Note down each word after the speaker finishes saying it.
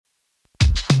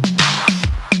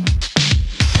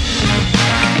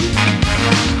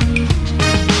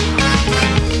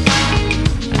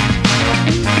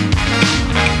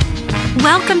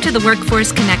to the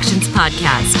Workforce Connections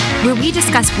podcast, where we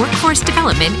discuss workforce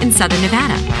development in Southern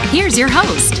Nevada. Here's your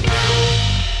host.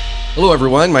 Hello,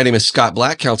 everyone. My name is Scott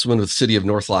Black, councilman with the City of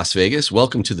North Las Vegas.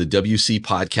 Welcome to the WC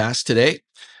podcast today.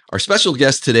 Our special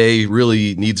guest today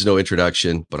really needs no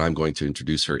introduction, but I'm going to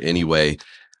introduce her anyway.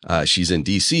 She's in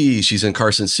DC, she's in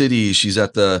Carson City, she's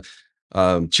at the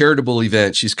charitable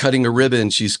event, she's cutting a ribbon,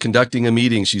 she's conducting a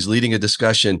meeting, she's leading a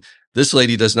discussion. This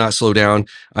lady does not slow down.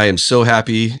 I am so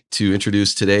happy to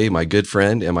introduce today my good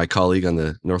friend and my colleague on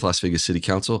the North Las Vegas City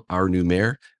Council, our new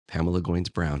mayor, Pamela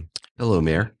Goynes-Brown. Hello,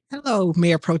 Mayor. Hello,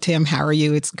 Mayor Pro Tem. How are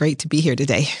you? It's great to be here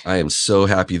today. I am so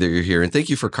happy that you're here. And thank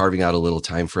you for carving out a little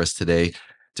time for us today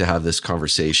to have this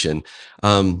conversation.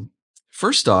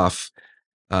 First off,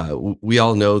 we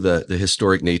all know the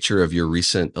historic nature of your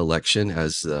recent election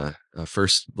as the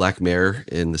first Black mayor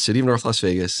in the city of North Las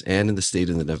Vegas and in the state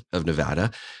of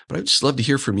Nevada. But I'd just love to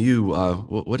hear from you.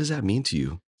 What does that mean to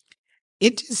you?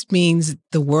 It just means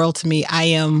the world to me. I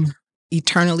am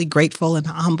eternally grateful and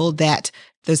humbled that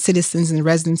the citizens and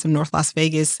residents of North Las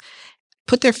Vegas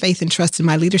put their faith and trust in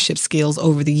my leadership skills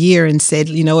over the year and said,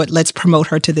 you know what, let's promote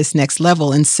her to this next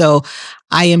level. And so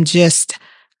I am just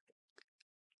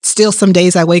still some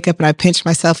days I wake up and I pinch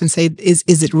myself and say,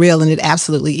 is it real? And it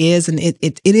absolutely is. And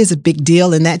it is a big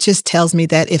deal. And that just tells me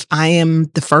that if I am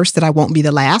the first, that I won't be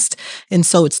the last. And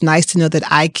so it's nice to know that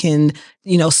I can,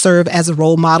 serve as a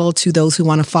role model to those who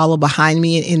want to follow behind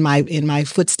me in my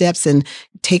footsteps and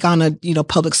take on a,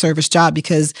 public service job,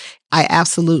 because I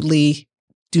absolutely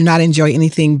do not enjoy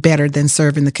anything better than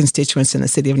serving the constituents in the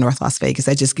city of North Las Vegas.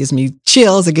 That just gives me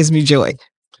chills. It gives me joy.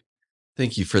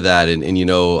 Thank you for that. And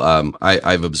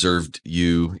I've observed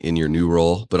you in your new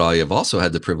role, but I have also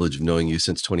had the privilege of knowing you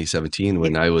since 2017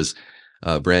 when I was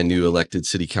a brand new elected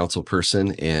city council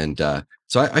person. And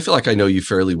so I feel like I know you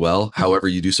fairly well. However,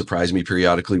 you do surprise me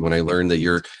periodically when I learn that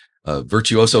you're a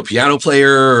virtuoso piano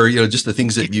player, or, just the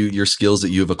things that your skills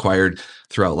that you have acquired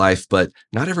throughout life. But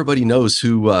not everybody knows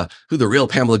who the real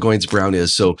Pamela Goynes-Brown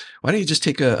is. So why don't you just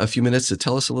take a few minutes to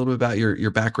tell us a little bit about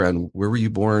your background? Where were you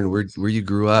born? Where you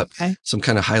grew up? Okay. Some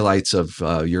kind of highlights of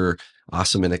your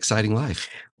awesome and exciting life.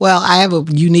 Well, I have a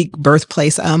unique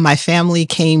birthplace. My family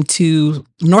came to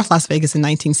North Las Vegas in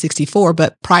 1964,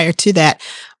 but prior to that,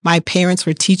 my parents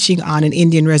were teaching on an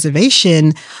Indian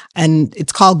reservation, and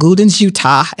it's called Goulden's,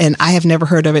 Utah, and I have never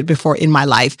heard of it before in my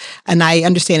life. And I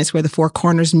understand it's where the Four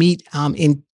Corners meet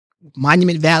in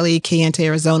Monument Valley, Kayenta,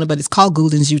 Arizona, but it's called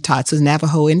Goulden's, Utah. It's a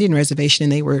Navajo Indian reservation,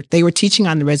 and they were teaching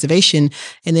on the reservation,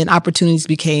 and then opportunities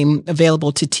became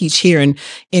available to teach here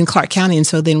in Clark County. And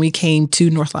so then we came to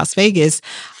North Las Vegas,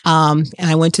 and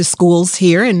I went to schools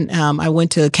here, and I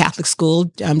went to Catholic school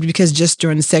because just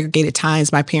during the segregated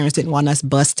times, my parents didn't want us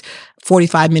bust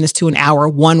 45 minutes to an hour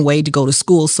one way to go to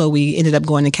school. So we ended up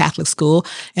going to Catholic school,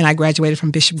 and I graduated from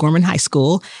Bishop Gorman High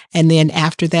School. And then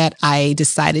after that, I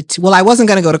decided I wasn't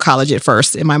going to go to college at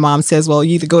first. And my mom says, well,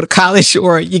 you either go to college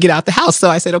or you get out the house. So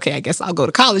I said, okay, I guess I'll go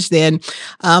to college then.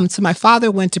 So my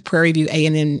father went to Prairie View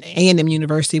A&M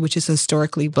University, which is a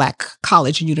historically Black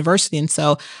college and university. And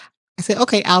so I said,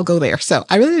 okay, I'll go there. So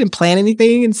I really didn't plan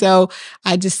anything. And so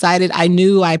I decided, I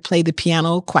knew I played the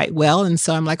piano quite well. And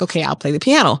so I'm like, okay, I'll play the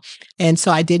piano. And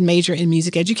so I did major in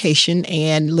music education.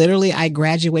 And literally I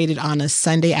graduated on a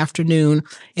Sunday afternoon,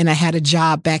 and I had a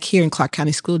job back here in Clark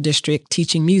County School District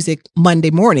teaching music Monday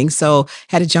morning. So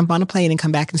had to jump on a plane and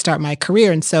come back and start my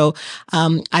career. And so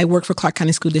I worked for Clark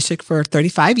County School District for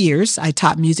 35 years. I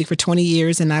taught music for 20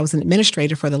 years, and I was an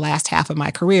administrator for the last half of my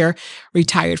career,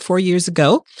 retired 4 years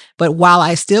ago. But while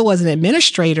I still was an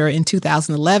administrator in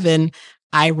 2011,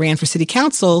 I ran for city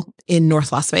council in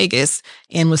North Las Vegas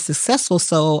and was successful.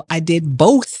 So I did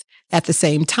both at the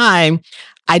same time.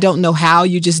 I don't know how.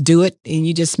 You just do it and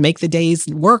you just make the days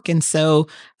work. And so,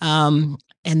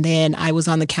 and then I was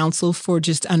on the council for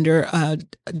just under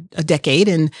a decade,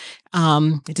 and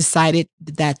decided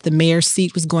that the mayor's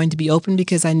seat was going to be open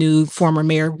because I knew former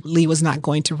Mayor Lee was not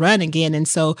going to run again. And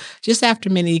so just after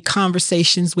many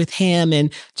conversations with him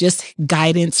and just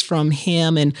guidance from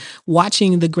him and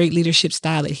watching the great leadership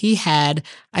style that he had,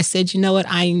 I said, you know what,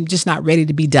 I'm just not ready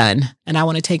to be done. And I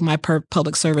want to take my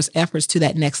public service efforts to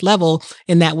that next level.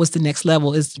 And that was the next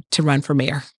level, is to run for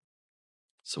mayor.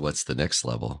 So what's the next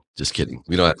level? Just kidding.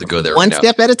 We don't have to go there. One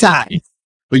step at a time.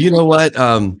 But you know what?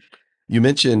 You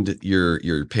mentioned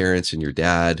your parents and your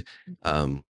dad.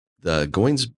 The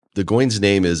Goynes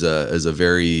name is a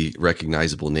very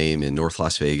recognizable name in North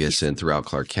Las Vegas and throughout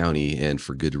Clark County, and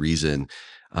for good reason.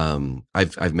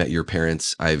 I've met your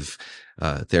parents.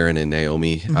 Theron and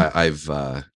Naomi. Mm-hmm.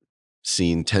 I've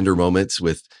seen tender moments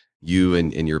with you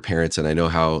and your parents, and I know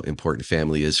how important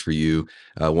family is for you.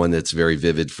 One that's very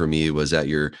vivid for me was at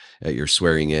your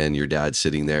swearing in, your dad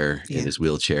sitting there in his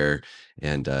wheelchair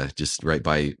and just right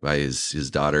by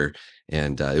his daughter.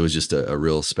 And it was just a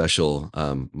real special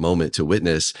moment to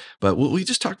witness. But we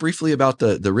just talked briefly about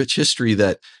the rich history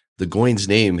that the Goynes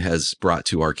name has brought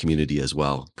to our community as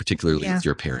well, particularly with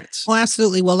your parents. Well,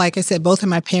 absolutely. Well, like I said, both of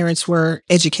my parents were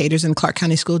educators in Clark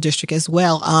County School District as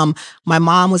well. My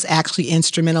mom was actually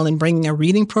instrumental in bringing a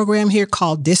reading program here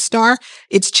called DISTAR.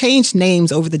 It's changed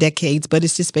names over the decades, but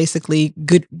it's just basically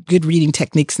good reading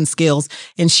techniques and skills.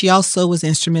 And she also was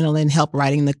instrumental in help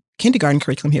writing the kindergarten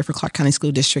curriculum here for Clark County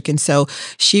School District. And so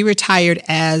she retired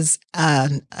as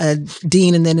a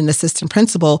dean and then an assistant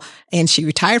principal. And she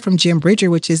retired from Jim Bridger,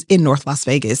 which is in North Las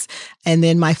Vegas. And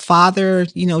then my father,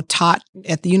 taught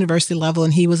at the university level,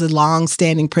 and he was a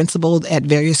long-standing principal at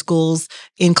various schools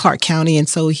in Clark County. And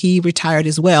so he retired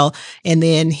as well. And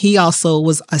then he also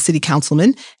was a city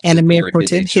councilman and a mayor pro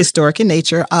tem, historic in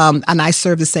nature. And I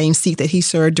served the same seat that he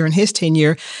served during his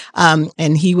tenure.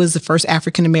 And he was the first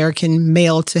African-American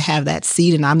male to have that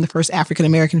seat. And I'm the first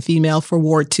African-American female for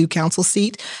Ward 2 council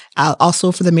seat.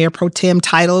 Also for the mayor pro tem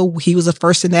title, he was the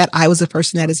first in that. I was the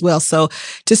first in that as well. So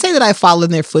to say that I followed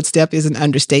in their footstep is an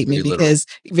understatement, because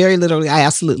very literally, I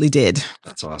absolutely did.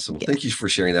 That's awesome. Well, thank you for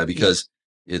sharing that, because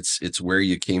it's where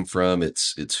you came from.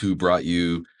 It's who brought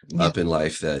you up in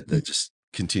life that just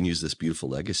continues this beautiful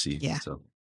legacy. Yeah. So.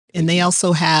 And they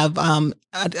also have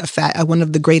one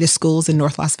of the greatest schools in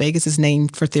North Las Vegas is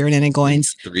named for Theron and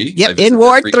Goynes. Yep, in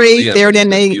Ward 3, Theron and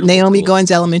Naomi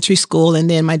Goynes Elementary School. And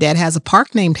then my dad has a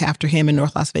park named after him in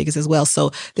North Las Vegas as well.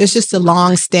 So there's just a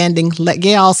long-standing,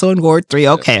 also in Ward 3.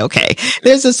 Okay.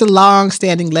 There's just a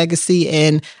long-standing legacy,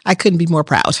 and I couldn't be more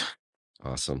proud.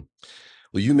 Awesome.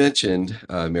 Well, you mentioned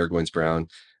Mayor Goynes-Brown,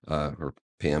 or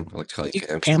Pam, I like to call you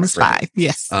Pam. Pam is 5,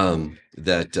 yes.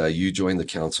 That you joined the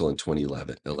council in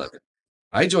 2011.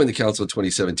 I joined the council in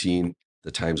 2017.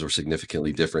 The times were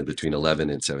significantly different between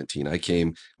 11 and 17. I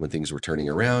came when things were turning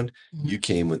around. Mm-hmm. You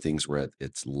came when things were at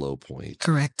its low point.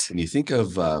 Correct. When you think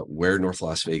of where North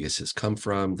Las Vegas has come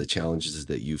from, the challenges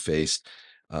that you faced,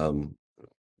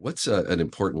 what's an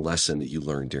important lesson that you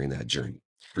learned during that journey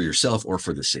for yourself or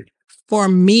for the city? For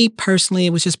me personally, it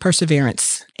was just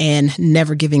perseverance and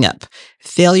never giving up.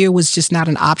 Failure was just not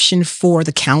an option for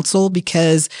the council,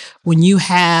 because when you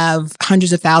have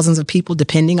hundreds of thousands of people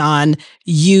depending on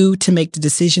you to make the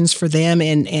decisions for them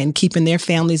and keeping their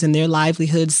families and their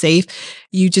livelihoods safe,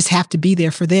 you just have to be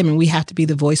there for them, and we have to be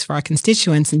the voice for our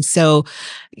constituents. And so,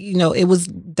 it was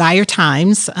dire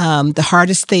times. The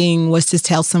hardest thing was to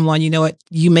tell someone, what,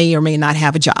 you may or may not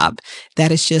have a job.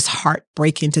 That is just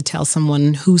heartbreaking to tell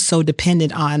someone who's so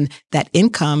dependent on that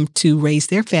income to raise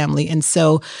their family. And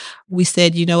so we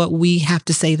said, what, we have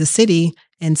to save the city.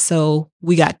 And so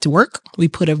we got to work. We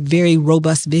put a very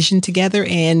robust vision together,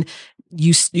 and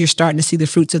you're starting to see the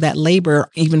fruits of that labor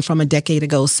even from a decade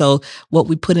ago. So what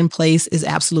we put in place is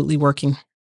absolutely working.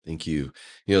 Thank you.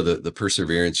 The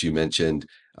perseverance you mentioned,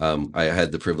 I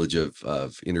had the privilege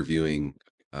of interviewing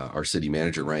our city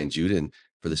manager, Ryan Juden,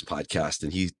 for this podcast.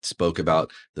 And he spoke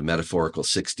about the metaphorical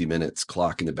 60 minutes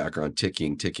clock in the background,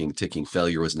 ticking.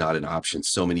 Failure was not an option.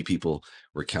 So many people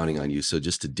were counting on you. So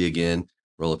just to dig in,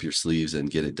 roll up your sleeves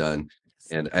and get it done.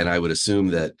 And I would assume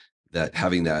that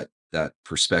having that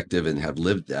perspective and have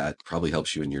lived that probably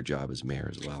helps you in your job as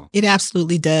mayor as well. It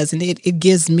absolutely does. And it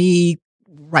gives me,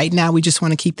 right now, we just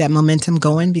want to keep that momentum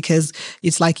going, because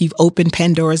it's like you've opened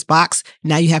Pandora's box.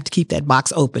 Now you have to keep that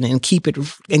box open and keep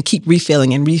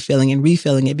refilling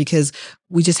it, because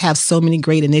we just have so many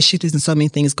great initiatives and so many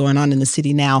things going on in the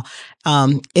city now.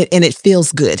 And it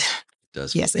feels good. It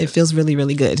does. Yes, it feels really,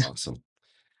 really good. Awesome.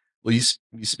 Well,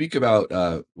 you speak about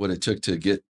what it took to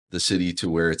get the city to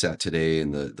where it's at today,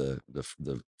 and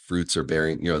the fruits are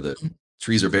bearing, the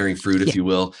trees are bearing fruit, if you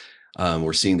will.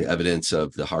 We're seeing the evidence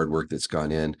of the hard work that's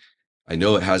gone in. I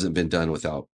know it hasn't been done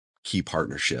without key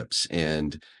partnerships.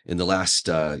 And in the last,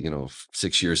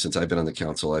 6 years since I've been on the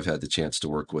council, I've had the chance to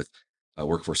work with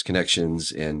Workforce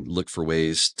Connections and look for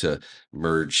ways to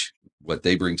merge what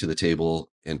they bring to the table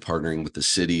and partnering with the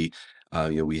city.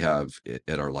 We have it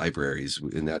at our libraries,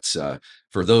 and that's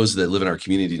for those that live in our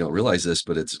community don't realize this,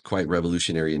 but it's quite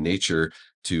revolutionary in nature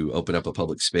to open up a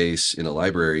public space in a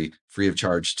library free of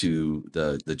charge to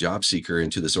the job seeker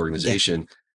and to this organization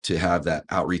to have that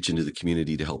outreach into the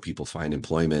community to help people find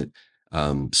employment.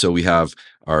 So we have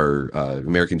our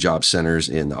American Job Centers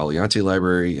in the Aliante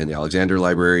Library and the Alexander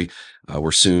Library.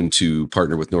 We're soon to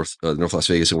partner with North Las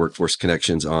Vegas and Workforce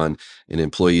Connections on an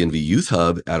Employee Envy Youth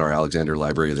Hub at our Alexander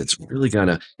Library. That's really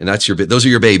and those are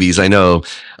your babies, I know.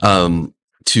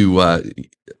 to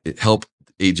help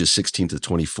ages 16 to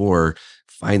 24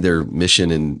 find their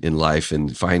mission in life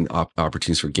and find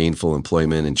opportunities for gainful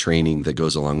employment and training that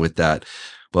goes along with that.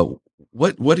 But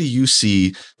what do you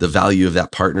see the value of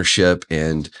that partnership,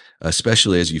 and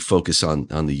especially as you focus on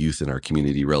the youth in our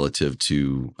community relative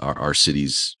to our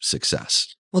city's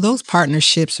success? Well, those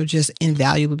partnerships are just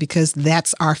invaluable because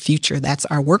that's our future. That's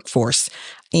our workforce.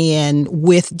 And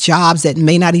with jobs that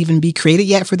may not even be created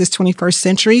yet for this 21st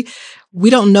century, we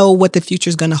don't know what the future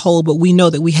is going to hold, but we know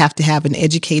that we have to have an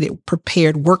educated,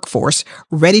 prepared workforce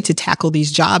ready to tackle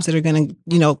these jobs that are going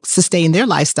to, sustain their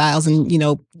lifestyles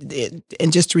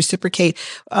and just to reciprocate.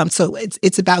 So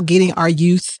it's about getting our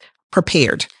youth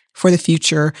prepared for the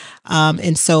future.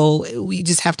 And so we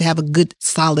just have to have a good,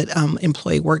 solid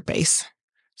employee work base.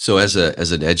 So as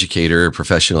an educator,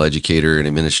 professional educator and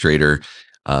administrator,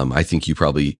 I think you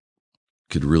probably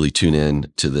could really tune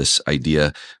in to this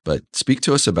idea, but speak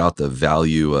to us about the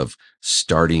value of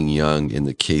starting young in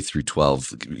the K through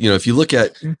 12. If you look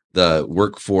at the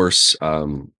workforce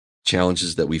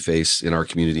challenges that we face in our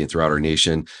community and throughout our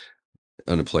nation,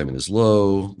 unemployment is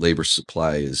low, labor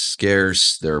supply is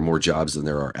scarce, there are more jobs than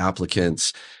there are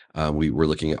applicants. We're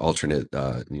looking at alternate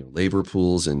labor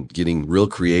pools and getting real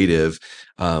creative.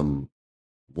 One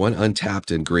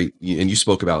untapped and great, and you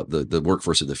spoke about the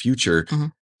workforce of the future. Mm-hmm.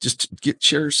 Just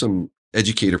share some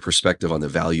educator perspective on the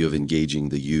value of engaging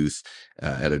the youth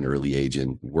at an early age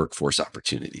in workforce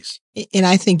opportunities. And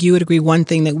I think you would agree, one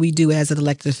thing that we do as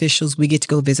elected officials, we get to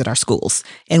go visit our schools.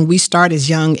 And we start as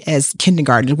young as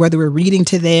kindergarten, whether we're reading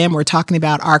to them or talking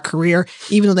about our career,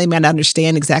 even though they might not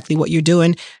understand exactly what you're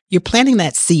doing, you're planting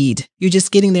that seed. You're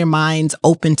just getting their minds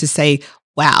open to say,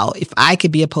 wow, if I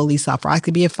could be a police officer, I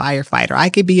could be a firefighter, I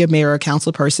could be a mayor or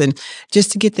council person, just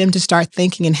to get them to start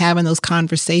thinking and having those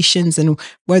conversations, and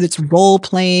whether it's role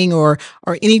playing or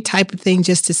any type of thing,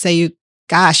 just to say,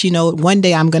 gosh, one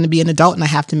day I'm going to be an adult and I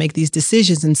have to make these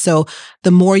decisions. And so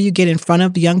the more you get in front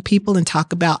of young people and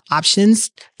talk about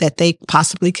options that they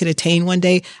possibly could attain one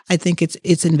day, I think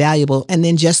it's invaluable. And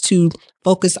then just to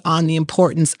focus on the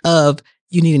importance of,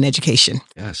 you need an education.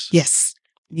 Yes.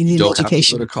 You need don't an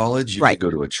education. Have to go to college. You right. can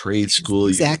go to a trade school.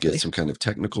 Exactly. You can get some kind of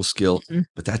technical skill,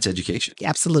 but that's education.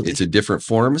 Absolutely. It's in different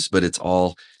forms, but it's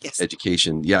all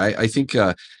education. Yeah, I think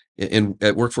at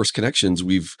Workforce Connections,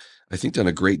 we've, I think, done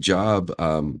a great job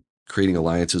creating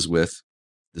alliances with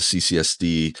the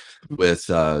CCSD, with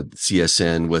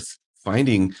CSN, with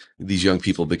finding these young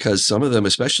people, because some of them,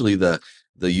 especially the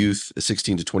youth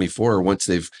 16 to 24, once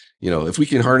they've, if we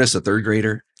can harness a third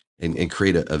grader and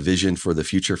create a vision for the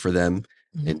future for them,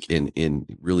 and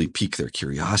really pique their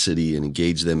curiosity and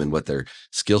engage them in what their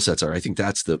skill sets are, I think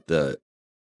that's the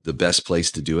best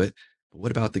place to do it. But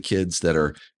what about the kids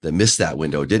that missed that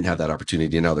window, didn't have that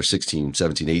opportunity, and now they're 16,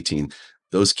 17, 18?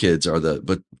 Those kids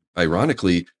but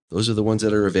ironically, those are the ones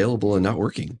that are available and not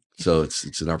working. So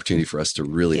it's an opportunity for us to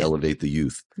really elevate the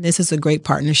youth. This is a great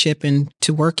partnership, and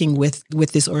to working with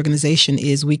this organization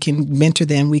is we can mentor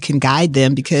them, we can guide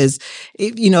them, because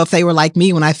if they were like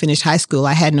me when I finished high school,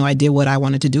 I had no idea what I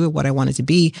wanted to do or what I wanted to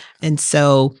be. And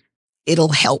so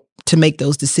it'll help to make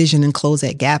those decisions and close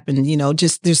that gap. And,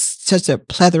 just there's such a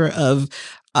plethora of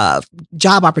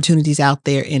job opportunities out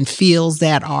there in fields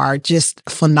that are just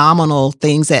phenomenal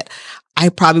things that I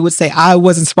probably would say I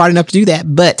wasn't smart enough to do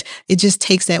that, but it just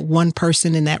takes that one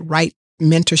person in that right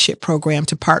mentorship program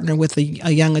to partner with a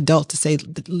young adult to say,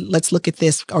 let's look at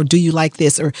this, or do you like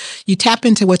this? Or you tap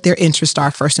into what their interests are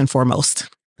first and foremost.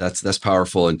 That's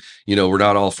powerful. And, we're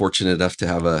not all fortunate enough to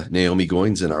have a Naomi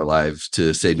Goynes in our lives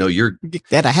to say, no, you're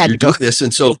doing this.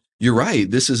 And so you're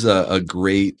right. This is a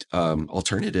great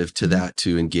alternative to that,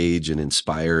 to engage and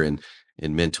inspire and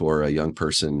mentor a young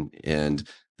person. And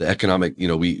the economic,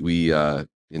 we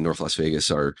in North Las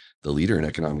Vegas are the leader in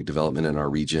economic development in our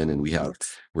region. And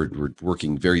we're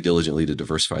working very diligently to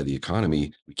diversify the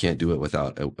economy. We can't do it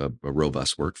without a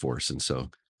robust workforce. And so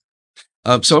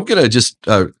I'm going to just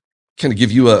kind of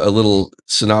give you a little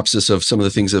synopsis of some of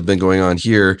the things that have been going on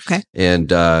here, and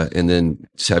then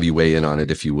just have you weigh in on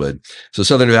it if you would. So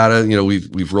Southern Nevada,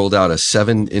 we've rolled out a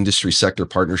 7 industry sector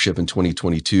partnership in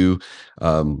 2022.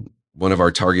 One of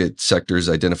our target sectors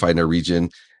identified in our region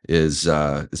is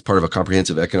part of a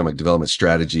comprehensive economic development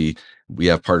strategy. We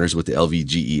have partners with the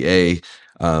LVGEA.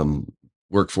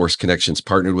 Workforce Connections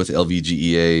partnered with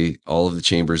LVGEA, all of the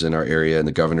chambers in our area, and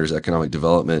the governor's economic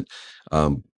development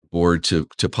board to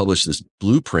publish this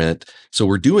blueprint. So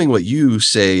we're doing what you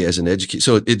say as an educator.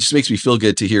 So it just makes me feel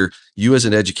good to hear you as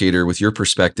an educator with your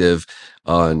perspective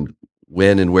on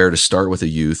when and where to start with a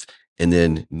youth, and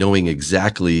then knowing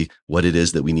exactly what it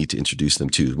is that we need to introduce them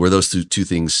to, where those two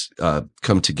things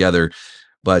come together.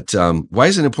 But why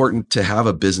is it important to have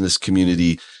a business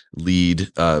community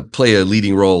play a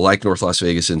leading role like North Las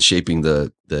Vegas in shaping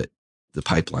the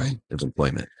pipeline of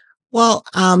employment? Well,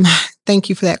 thank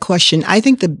you for that question. I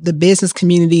think the business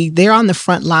community, they're on the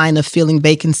front line of filling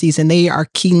vacancies, and they are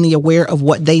keenly aware of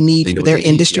what they need for their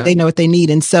industry. They know what they need.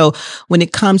 And so when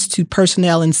it comes to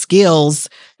personnel and skills,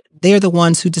 they're the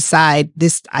ones who decide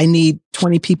this, I need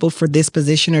 20 people for this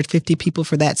position or 50 people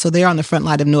for that. So they're on the front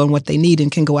line of knowing what they need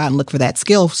and can go out and look for that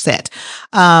skill set.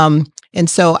 And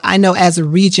so I know as a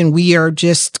region, we are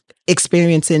just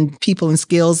experiencing people and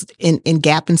skills in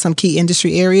gap in some key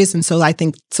industry areas. And so I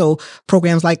think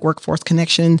programs like Workforce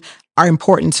Connection are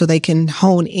important so they can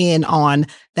hone in on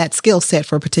that skill set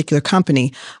for a particular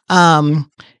company. But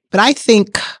I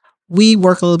think we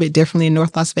work a little bit differently in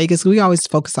North Las Vegas. We always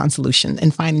focus on solutions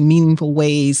and finding meaningful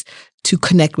ways to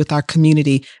connect with our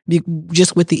community,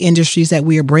 just with the industries that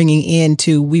we are bringing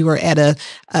into. We were at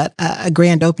a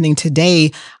grand opening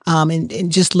today, and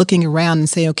just looking around and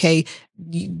saying, okay,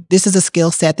 this is a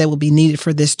skill set that will be needed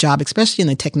for this job, especially in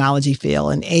the technology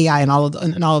field and AI and all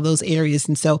of those areas.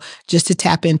 And so just to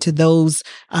tap into those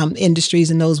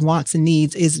industries and those wants and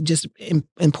needs is just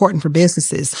important for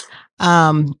businesses.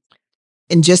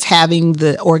 And just having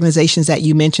the organizations that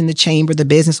you mentioned, the chamber, the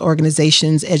business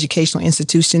organizations, educational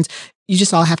institutions, you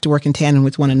just all have to work in tandem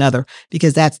with one another,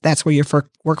 because that's where your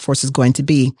workforce is going to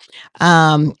be.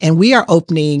 And we are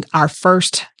opening our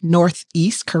first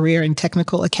Northeast Career and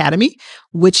Technical Academy,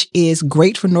 which is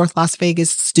great for North Las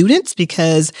Vegas students,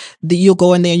 because you'll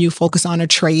go in there and you focus on a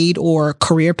trade or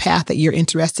career path that you're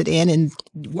interested in. And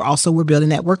we're building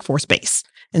that workforce base.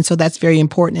 And so that's very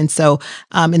important. And so,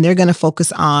 and they're going to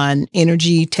focus on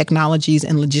energy, technologies,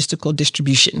 and logistical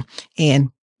distribution. And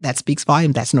that speaks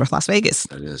volume. That's North Las Vegas.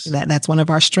 That is. That's one of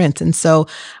our strengths. And so,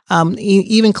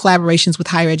 even collaborations with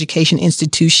higher education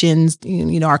institutions,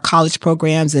 our college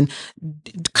programs and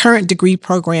current degree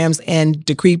programs and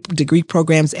degree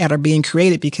programs that are being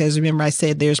created, because remember I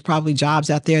said there's probably jobs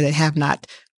out there that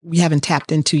we haven't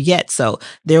tapped into yet. So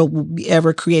they'll be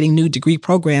ever creating new degree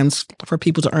programs for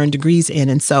people to earn degrees in.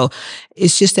 And so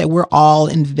it's just that we're all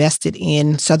invested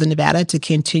in Southern Nevada to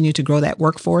continue to grow that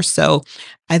workforce. So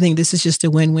I think this is just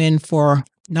a win-win for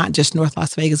not just North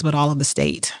Las Vegas, but all of the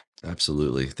state.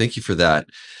 Absolutely. Thank you for that.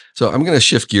 So I'm going to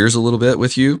shift gears a little bit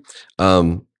with you.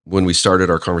 When we started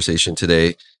our conversation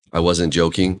today, I wasn't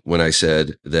joking when I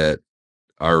said that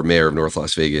our mayor of North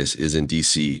Las Vegas is in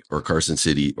DC or Carson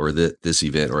City or this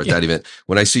event or at that event.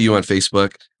 When I see you on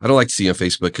Facebook, I don't like to see you on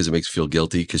Facebook because it makes me feel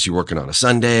guilty, because you're working on a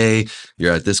Sunday,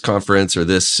 you're at this conference or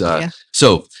this.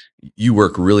 So you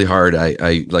work really hard.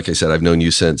 I like I said, I've known you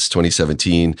since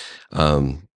 2017,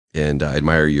 and I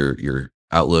admire your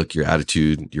outlook, your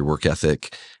attitude, your work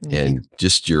ethic, and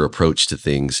just your approach to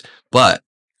things. But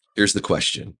here's the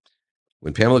question.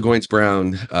 When Pamela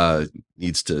Goynes-Brown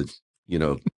needs to,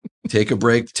 take a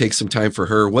break, take some time for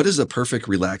her, what does a perfect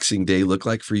relaxing day look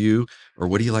like for you? Or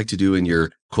what do you like to do in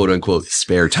your quote unquote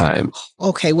spare time?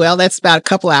 Okay, well, that's about a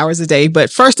couple hours a day.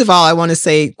 But first of all, I want to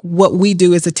say what we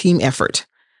do is a team effort.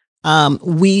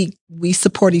 We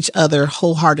support each other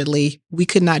wholeheartedly. We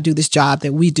could not do this job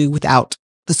that we do without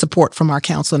the support from our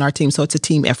council and our team. So it's a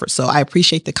team effort. So I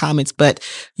appreciate the comments, but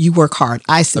you work hard.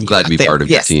 I'm glad to be part of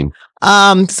your team.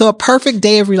 So a perfect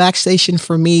day of relaxation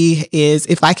for me is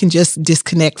if I can just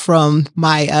disconnect from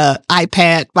my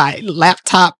iPad, my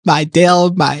laptop, my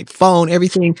Dell, my phone,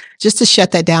 everything, just to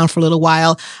shut that down for a little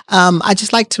while. I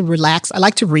just like to relax. I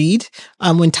like to read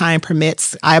when time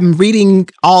permits. I'm reading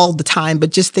all the time,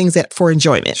 but just things for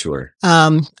enjoyment. Sure.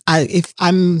 If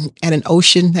I'm at an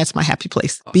ocean, that's my happy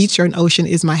place. Awesome. Beach or an ocean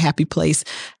is my happy place.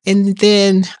 And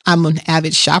then I'm an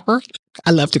avid shopper.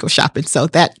 I love to go shopping. So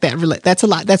that's a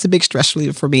lot. That's a big stress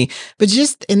reliever for me. But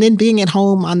and then being at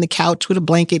home on the couch with a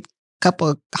blanket, cup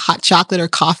of hot chocolate or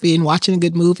coffee and watching a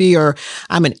good movie, or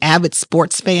I'm an avid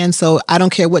sports fan. So I don't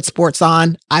care what sport's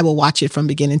on. I will watch it from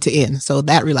beginning to end. So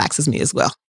that relaxes me as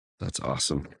well. That's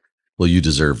awesome. Well, you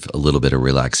deserve a little bit of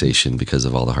relaxation because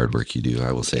of all the hard work you do.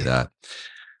 I will say that.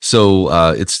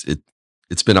 So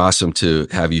it's been awesome to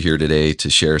have you here today to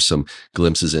share some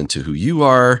glimpses into who you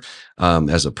are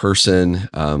as a person,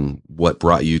 what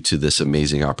brought you to this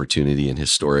amazing opportunity and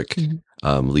historic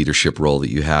leadership role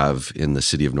that you have in the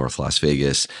city of North Las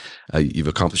Vegas. You've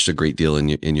accomplished a great deal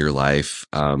in your life.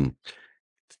 And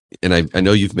I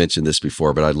know you've mentioned this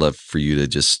before, but I'd love for you to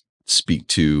just speak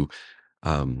to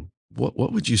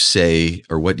what would you say,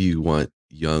 or what do you want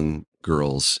young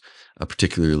girls,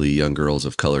 particularly young girls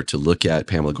of color, to look at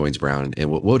Pamela Goynes-Brown, and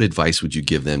what advice would you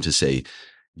give them to say,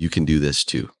 you can do this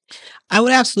too? I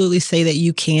would absolutely say that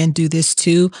you can do this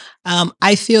too.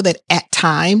 I feel that at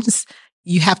times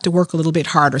you have to work a little bit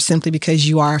harder simply because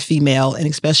you are a female, and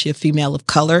especially a female of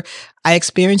color. I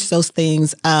experienced those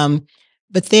things.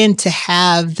 But then to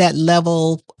have that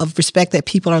level of respect that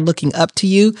people are looking up to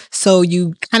you. So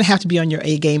you kind of have to be on your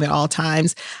A game at all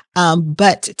times.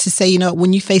 But to say,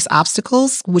 when you face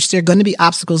obstacles, which there are going to be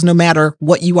obstacles no matter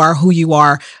what you are, who you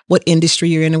are, what industry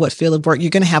you're in, and what field of work,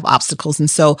 you're going to have obstacles. And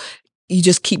so you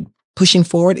just keep pushing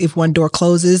forward. If one door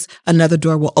closes, another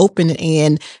door will open.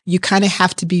 And you kind of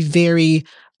have to be very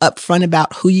upfront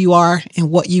about who you are and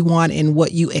what you want and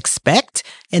what you expect.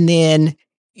 And then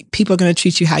people are going to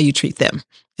treat you how you treat them.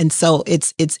 And so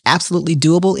it's absolutely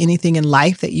doable. Anything in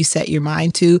life that you set your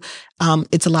mind to,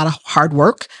 it's a lot of hard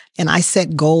work. And I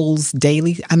set goals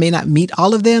daily. I may not meet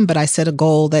all of them, but I set a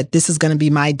goal that this is going to be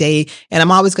my day. And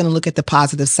I'm always going to look at the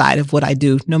positive side of what I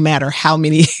do, no matter how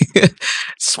many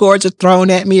swords are thrown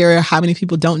at me or how many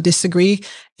people don't disagree.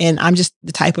 And I'm just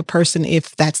the type of person,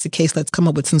 if that's the case, let's come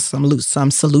up with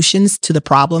some solutions to the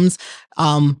problems.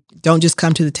 Don't just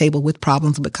come to the table with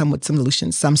problems, but come with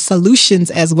some solutions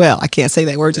as well. I can't say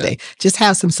that word today. Just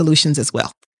have some solutions as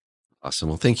well. Awesome.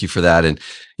 Well, thank you for that. And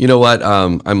you know what?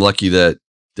 I'm lucky that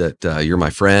you're my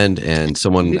friend and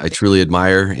someone I truly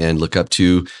admire and look up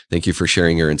to. Thank you for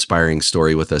sharing your inspiring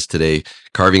story with us today,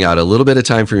 carving out a little bit of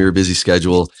time from your busy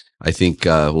schedule. I think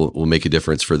will make a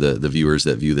difference for the viewers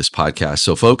that view this podcast.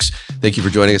 So folks, thank you for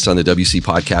joining us on the WC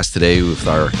podcast today with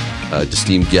our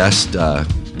esteemed guest,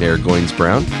 Mayor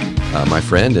Goynes-Brown, my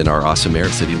friend and our awesome mayor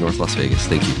of the city of North Las Vegas.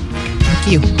 Thank you.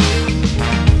 Thank you.